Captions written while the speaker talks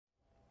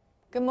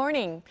Good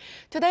morning.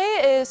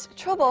 Today is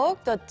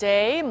Chobok, the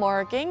day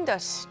marking the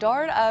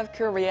start of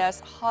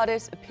Korea's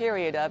hottest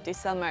period of the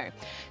summer.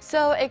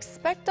 So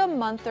expect a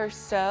month or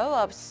so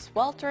of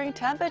sweltering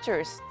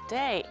temperatures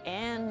day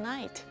and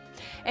night.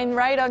 And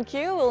right on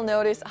cue, we'll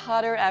notice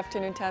hotter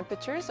afternoon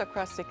temperatures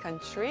across the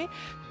country,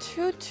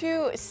 2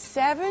 to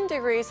 7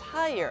 degrees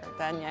higher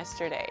than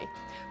yesterday.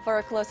 For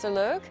a closer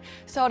look,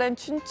 Seoul and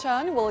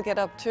Chuncheon will get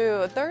up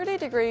to 30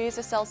 degrees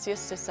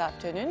Celsius this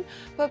afternoon,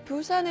 but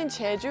Busan and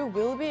Jeju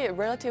will be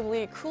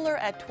relatively cooler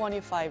at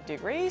 25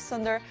 degrees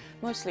under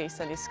mostly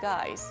sunny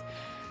skies.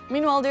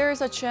 Meanwhile, there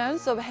is a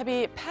chance of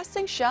heavy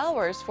passing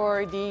showers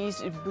for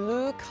these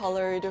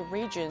blue-colored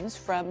regions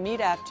from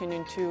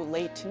mid-afternoon to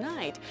late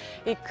tonight.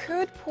 It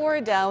could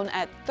pour down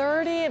at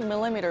 30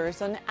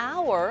 millimeters an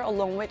hour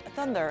along with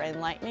thunder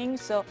and lightning,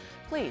 so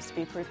please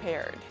be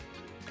prepared.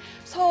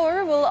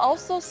 Seoul will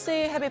also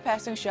see heavy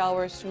passing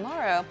showers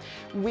tomorrow.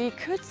 We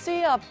could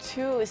see up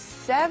to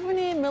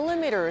 70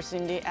 millimeters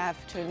in the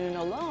afternoon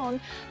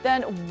alone.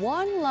 Then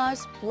one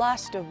last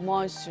blast of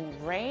monsoon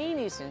rain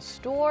is in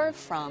store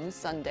from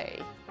Sunday.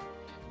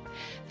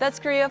 That's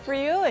Korea for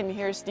you, and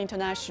here's the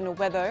international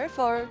weather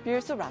for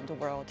viewers around the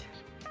world.